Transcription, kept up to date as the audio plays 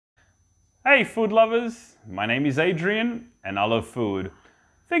Hey food lovers, my name is Adrian and I love food.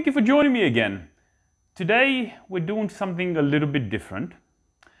 Thank you for joining me again. Today we're doing something a little bit different.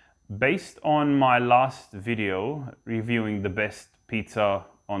 Based on my last video reviewing the best pizza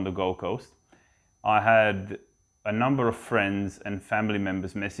on the Gold Coast, I had a number of friends and family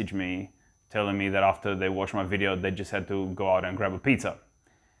members message me telling me that after they watched my video they just had to go out and grab a pizza.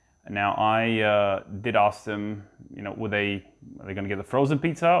 Now I did ask them, are they going to get the frozen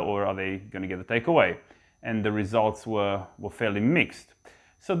pizza or are they going to get the takeaway? And the results were fairly mixed.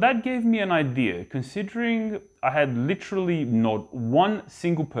 So that gave me an idea, considering I had literally not one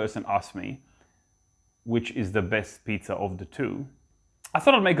single person ask me which is the best pizza of the two. I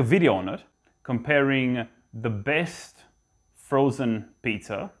thought I'd make a video on it, comparing the best frozen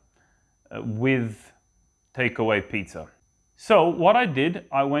pizza with takeaway pizza. So what I did,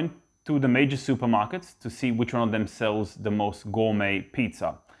 I went to the major supermarkets to see which one of them sells the most gourmet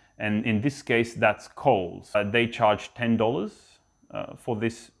pizza. And in this case, that's Coles. They charge $10 for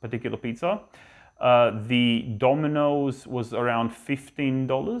this particular pizza. The Domino's was around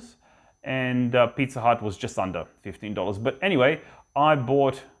 $15 and Pizza Hut was just under $15. But anyway, I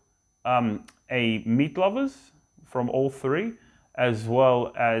bought a meat lovers from all three, as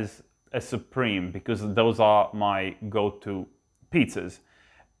well as a Supreme, because those are my go-to pizzas.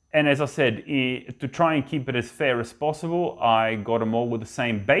 And as I said, to try and keep it as fair as possible, I got them all with the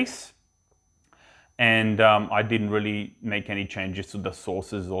same base, and I didn't really make any changes to the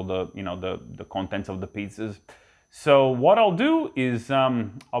sauces or the contents of the pizzas. So what I'll do is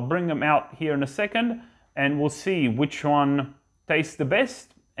I'll bring them out here in a second, and we'll see which one tastes the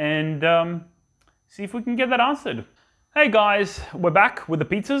best, and see if we can get that answered. Hey guys, we're back with the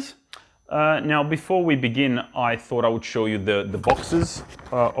pizzas. Now, before we begin, I thought I would show you the boxes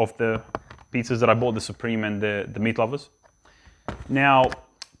of the pizzas that I bought, the Supreme and the meat lovers. Now,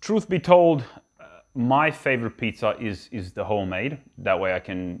 truth be told, my favorite pizza is the homemade. That way I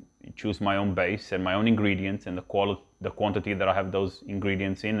can choose my own base and my own ingredients and the quantity that I have those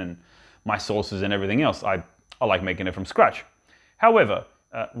ingredients in, and my sauces and everything else. I like making it from scratch. However,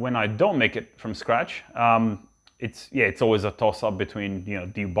 when I don't make it from scratch, it's always a toss-up between,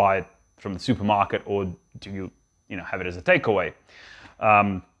 do you buy it from the supermarket or do you have it as a takeaway?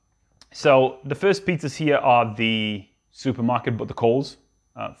 So the first pizzas here are the supermarket, but the Coles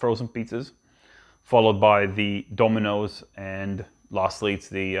frozen pizzas, followed by the Domino's, and lastly it's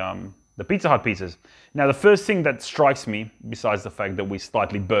the Pizza Hut pizzas. Now the first thing that strikes me, besides the fact that we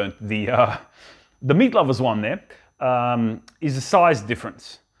slightly burnt the meat lovers one there, is the size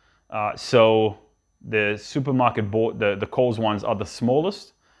difference. So the supermarket bought the Coles ones are the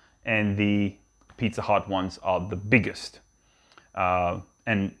smallest, and the Pizza Hut ones are the biggest.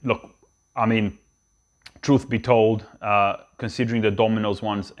 And look, I mean, truth be told, considering the Domino's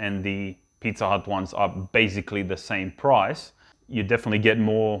ones and the Pizza Hut ones are basically the same price, you definitely get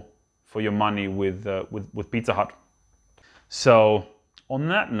more for your money with Pizza Hut. So on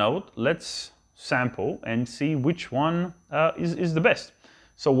that note, let's sample and see which one is the best.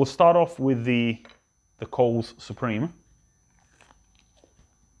 So we'll start off with the Coles Supreme.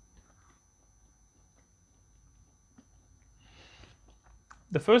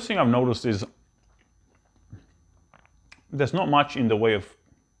 The first thing I've noticed is there's not much in the way of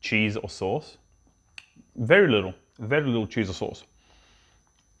cheese or sauce. Very little cheese or sauce.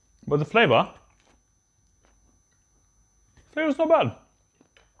 But the flavor is not bad.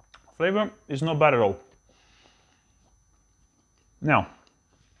 Flavor is not bad at all. Now,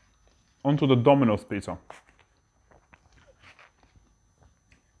 onto the Domino's pizza.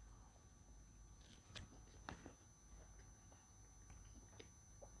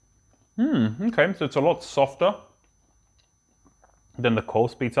 Okay, so it's a lot softer than the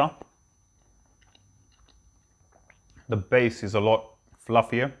Coles pizza. The base is a lot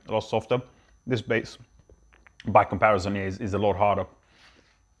fluffier, a lot softer. This base, by comparison, is a lot harder.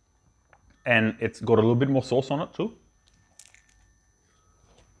 And it's got a little bit more sauce on it too.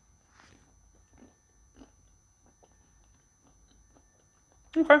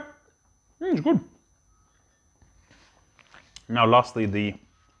 Okay, it's good. Now lastly, the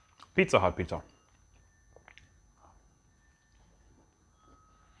Pizza Hut pizza.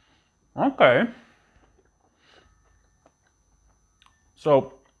 Okay.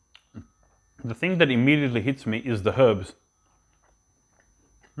 So the thing that immediately hits me is the herbs.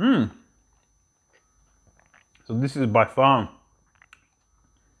 So this is by far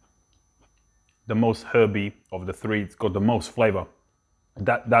the most herby of the three. It's got the most flavor.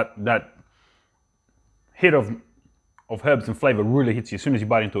 That hit of herbs and flavor really hits you as soon as you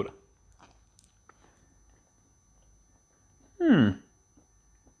bite into it.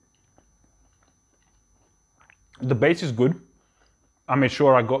 The base is good. I made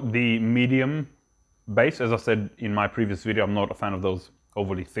sure I got the medium base. As I said in my previous video, I'm not a fan of those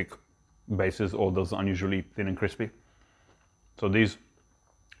overly thick bases or those unusually thin and crispy. So these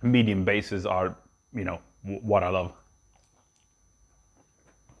medium bases are, you know, what I love.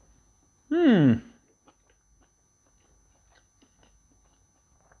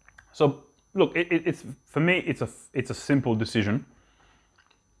 So look, it's for me, it's a simple decision.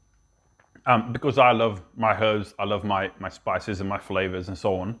 Because I love my herbs, I love my spices and my flavors and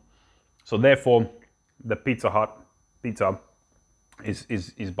so on. So therefore, the Pizza Hut pizza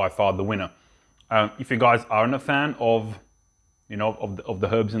is by far the winner. If you guys aren't a fan of, you know, of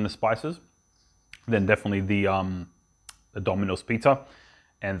the herbs and the spices, then definitely the Domino's pizza,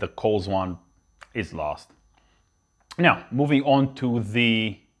 and the Coles one is last. Now, moving on to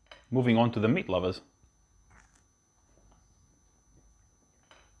the meat lovers.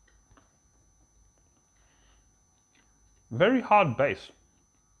 Very hard base.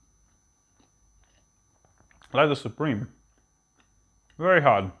 Like the Supreme. Very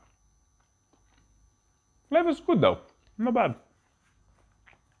hard. Flavor's good though. Not bad.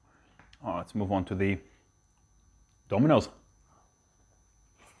 Oh, let's move on to the Domino's.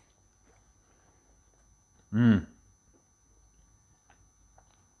 That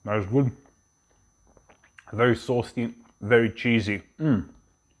is good. Very saucy, very cheesy.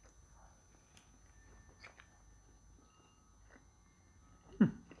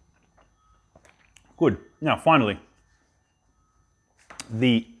 Good. Now, finally,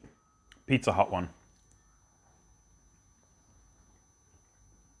 the Pizza Hut one.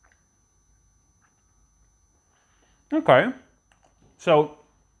 Okay, so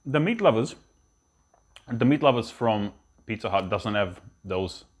the meat lovers from Pizza Hut doesn't have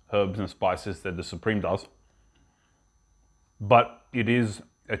those herbs and spices that the Supreme does, but it is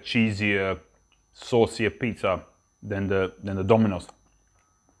a cheesier, saucier pizza than the Domino's.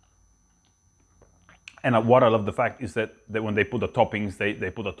 And what I love the fact is that when they put the toppings, they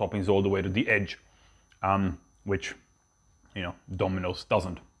put the toppings all the way to the edge, which, you know, Domino's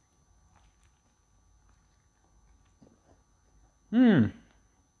doesn't.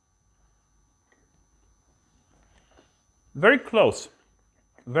 Very close.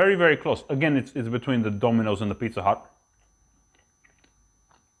 Very, very close. Again, it's between the Domino's and the Pizza Hut.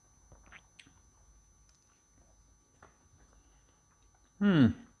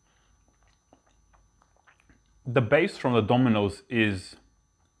 The base from the Domino's is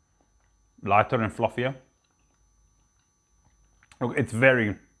lighter and fluffier. Look, it's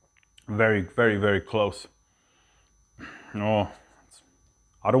very, very, very, very close. Oh,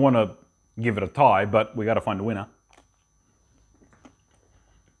 I don't want to give it a tie, but we got to find a winner.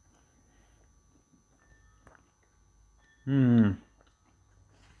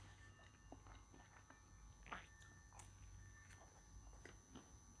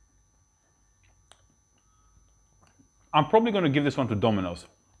 I'm probably going to give this one to Domino's,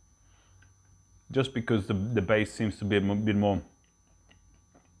 just because the base seems to be a bit more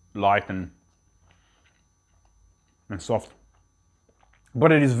light and soft.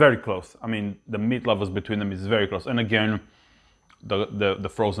 But it is very close. I mean, the meat lovers between them is very close. And again,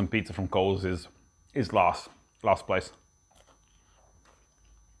 the frozen pizza from Coles is last place.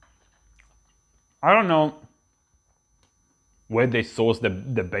 I don't know where they source the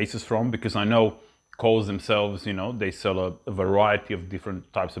bases from, because I know Coles themselves, you know, they sell a variety of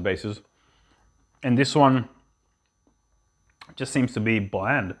different types of bases. And this one just seems to be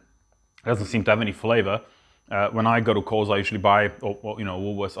bland. It doesn't seem to have any flavor. When I go to Coles, I usually buy, or you know,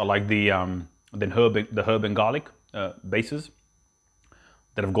 Woolworths, I like the herb and garlic bases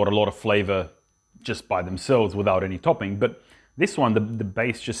that have got a lot of flavor just by themselves without any topping. But this one, the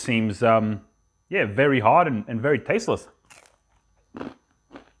base just seems, yeah, very hard and very tasteless.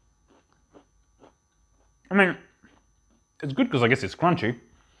 I mean, it's good because I guess it's crunchy,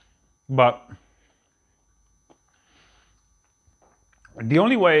 but the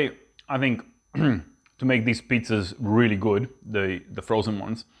only way I think to make these pizzas really good, the frozen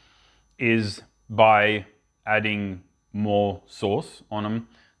ones, is by adding more sauce on them,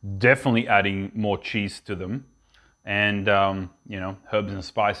 definitely adding more cheese to them, and you know, herbs and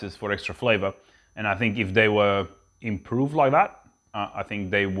spices for extra flavor. And I think if they were improved like that, I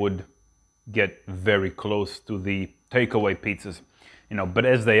think they would get very close to the takeaway pizzas, you know. But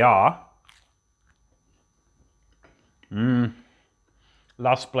as they are,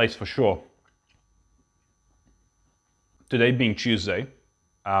 last place for sure. Today being Tuesday,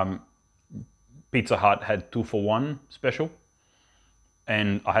 Pizza Hut had 2-for-1 special,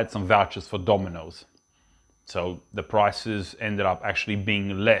 and I had some vouchers for Domino's. So the prices ended up actually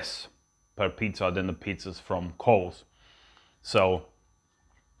being less per pizza than the pizzas from Coles. So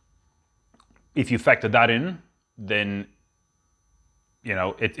if you factor that in, then you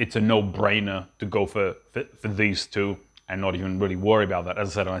know it's a no-brainer to go for these two and not even really worry about that. As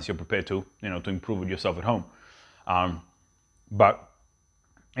I said, unless you're prepared to to improve it yourself at home. But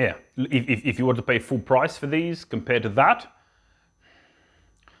yeah, if you were to pay full price for these compared to that,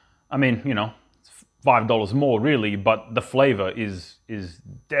 I mean, it's $5 more really, but the flavor is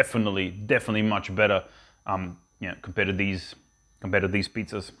definitely much better, compared to these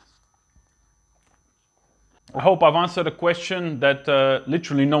pizzas. I hope I've answered a question that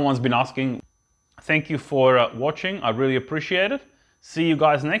literally no one's been asking. Thank you for watching. I really appreciate it. See you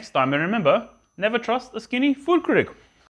guys next time, and remember, never trust a skinny food critic.